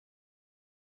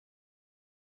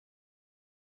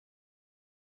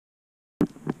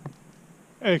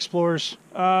Hey explorers,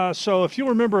 so if you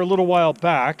remember a little while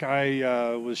back,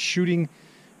 I was shooting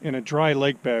in a dry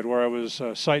lake bed where I was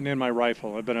sighting in my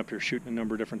rifle. I've been up here shooting a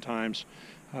number of different times.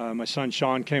 My son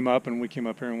Sean came up and we came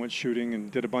up here and went shooting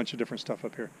and did a bunch of different stuff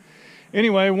up here.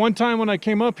 Anyway, one time when I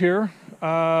came up here,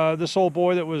 this old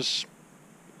boy that was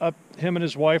up, him and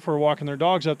his wife were walking their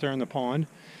dogs up there in the pond,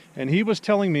 and he was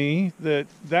telling me that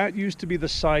that used to be the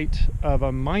site of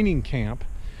a mining camp,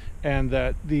 and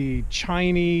that the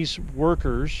Chinese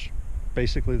workers,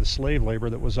 basically the slave labor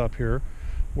that was up here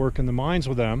working the mines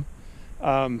with them,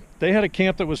 they had a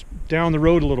camp that was down the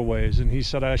road a little ways, and he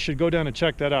said I should go down and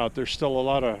check that out. There's still a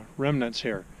lot of remnants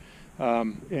here.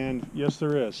 And yes,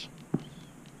 there is.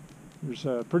 There's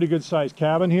a pretty good sized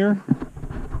cabin here,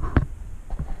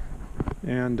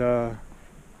 and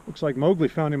looks like Mowgli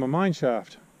found him a mine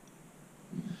shaft.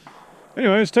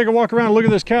 Anyway, let's take a walk around and look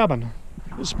at this cabin.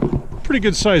 It's pretty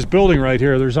good sized building right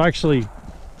here. There's actually,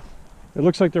 it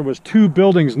looks like there was two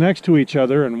buildings next to each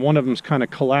other, and one of them's kind of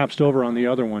collapsed over on the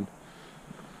other one.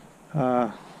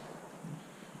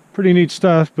 Pretty neat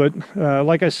stuff, but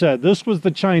like I said, this was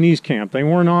the Chinese camp. They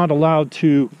were not allowed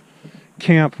to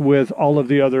camp with all of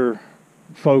the other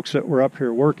folks that were up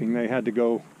here working. They had to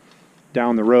go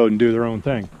down the road and do their own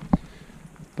thing.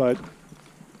 But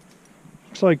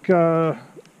looks like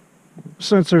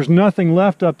since there's nothing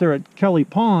left up there at Kelly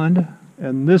Pond,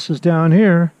 and this is down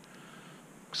here,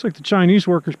 looks like the Chinese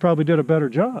workers probably did a better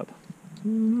job. I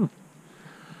don't know.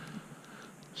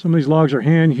 Some of these logs are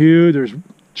hand hewed. There's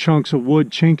chunks of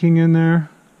wood chinking in there.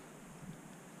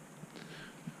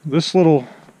 This little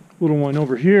one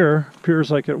over here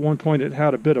appears like at one point it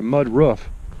had a bit of mud roof.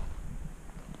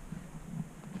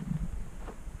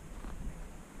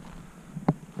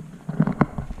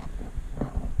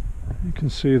 You can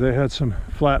see they had some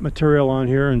flat material on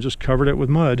here and just covered it with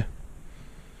mud.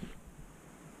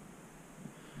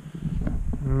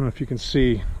 I don't know if you can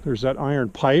see, there's that iron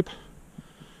pipe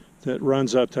that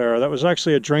runs up there. That was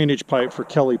actually a drainage pipe for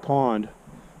Kelly Pond.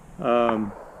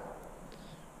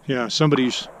 Yeah,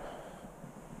 somebody's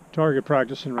target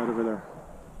practicing right over there.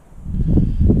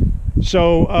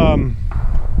 So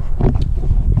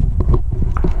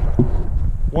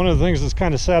one of the things that's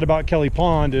kind of sad about Kelly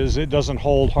Pond is it doesn't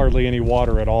hold hardly any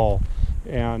water at all.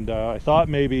 And I thought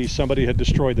maybe somebody had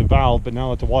destroyed the valve, but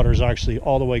now that the water is actually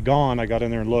all the way gone, I got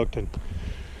in there and looked, and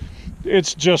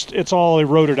it's all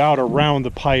eroded out around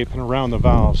the pipe and around the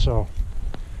valve, so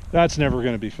that's never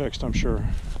going to be fixed, I'm sure.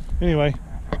 Anyway,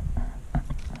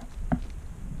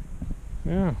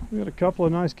 yeah, we got a couple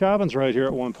of nice cabins right here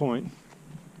at one point.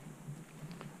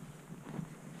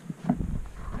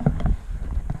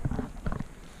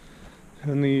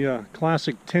 And the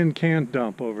classic tin can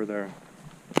dump over there.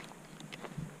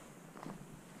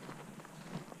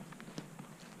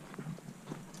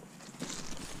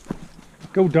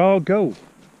 Go dog, go.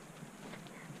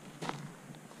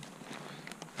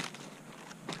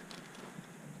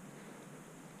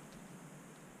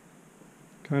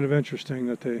 Kind of interesting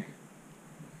that they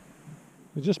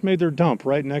just made their dump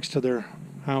right next to their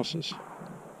houses.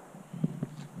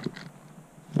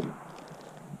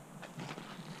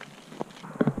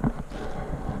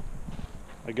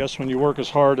 I guess when you work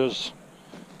as hard as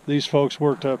these folks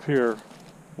worked up here,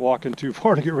 walking too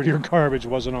far to get rid of your garbage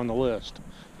wasn't on the list.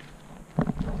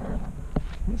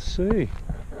 Let's see.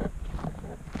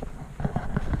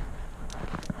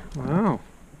 Wow.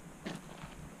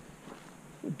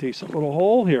 A decent little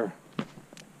hole here.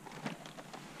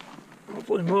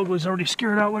 Hopefully Mowgli's already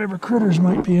scared out whatever critters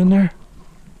might be in there.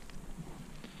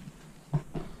 I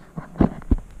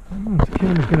don't know if the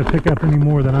camera's going to pick up any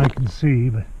more than I can see,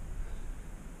 but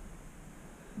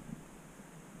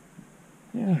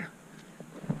yeah.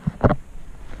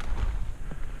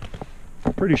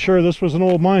 Pretty sure this was an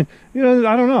old mine. You know,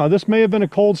 I don't know. This may have been a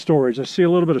cold storage. I see a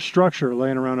little bit of structure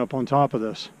laying around up on top of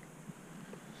this.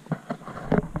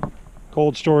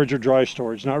 Cold storage or dry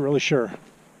storage, not really sure.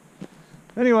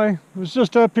 Anyway, I was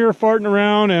just up here farting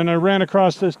around and I ran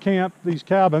across this camp, these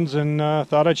cabins, and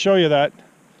thought I'd show you that.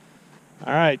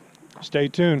 All right, stay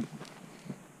tuned.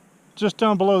 Just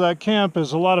down below that camp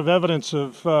is a lot of evidence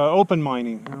of open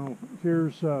mining. Now,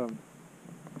 here's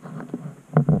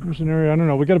an area, I don't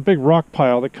know, we got a big rock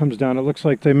pile that comes down. It looks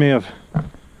like they may have, I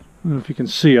don't know if you can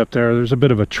see up there, there's a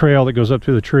bit of a trail that goes up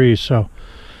through the trees, so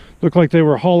looked like they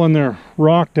were hauling their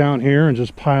rock down here and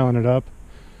just piling it up.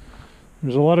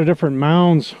 There's a lot of different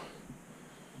mounds.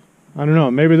 I don't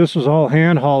know, maybe this was all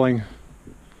hand hauling,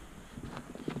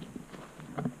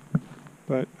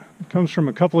 but it comes from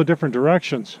a couple of different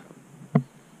directions.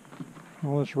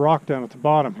 All this rock down at the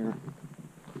bottom here.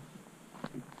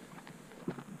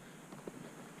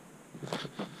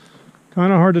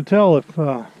 Kind of hard to tell if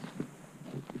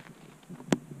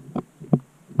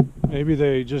maybe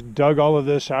they just dug all of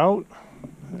this out.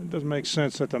 It doesn't make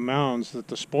sense that the mounds, that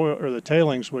the spoil or the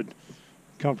tailings would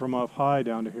come from up high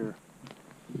down to here.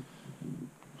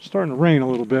 It's starting to rain a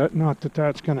little bit. Not that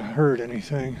that's going to hurt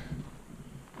anything.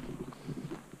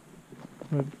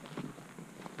 But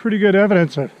pretty good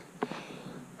evidence of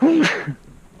a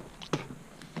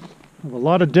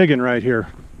lot of digging right here.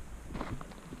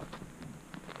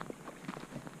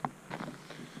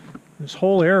 This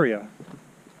whole area.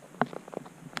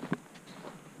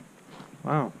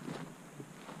 Wow.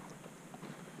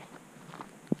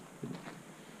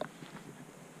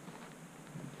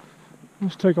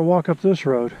 Let's take a walk up this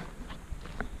road.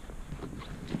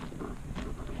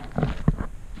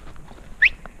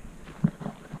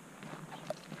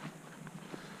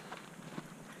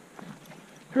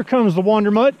 Here comes the wander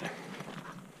mutt.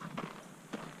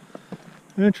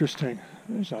 Interesting.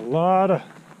 There's a lot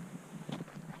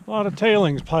of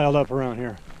tailings piled up around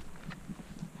here.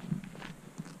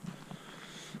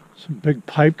 Some big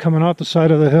pipe coming off the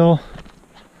side of the hill.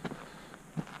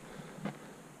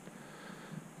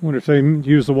 Wonder if they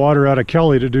use the water out of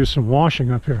Kelly to do some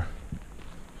washing up here.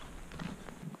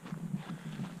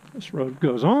 This road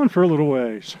goes on for a little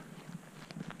ways.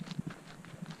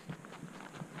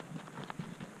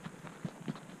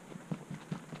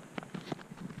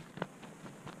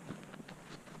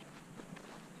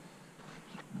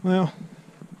 Well,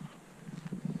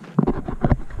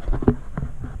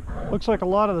 looks like a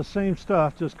lot of the same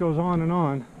stuff just goes on and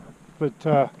on, but it's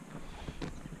a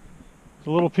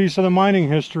little piece of the mining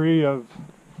history of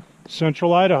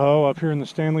central Idaho up here in the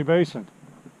Stanley Basin.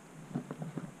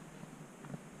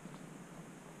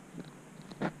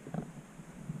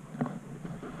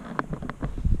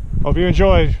 Hope you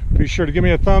enjoyed. Be sure to give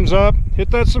me a thumbs up,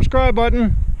 hit that subscribe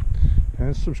button.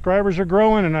 And subscribers are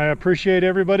growing, and I appreciate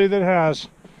everybody that has.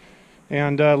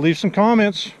 And leave some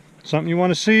comments, something you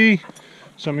want to see,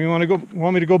 something you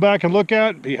want me to go back and look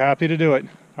at. Be happy to do it.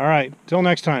 All right, till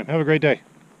next time. Have a great day.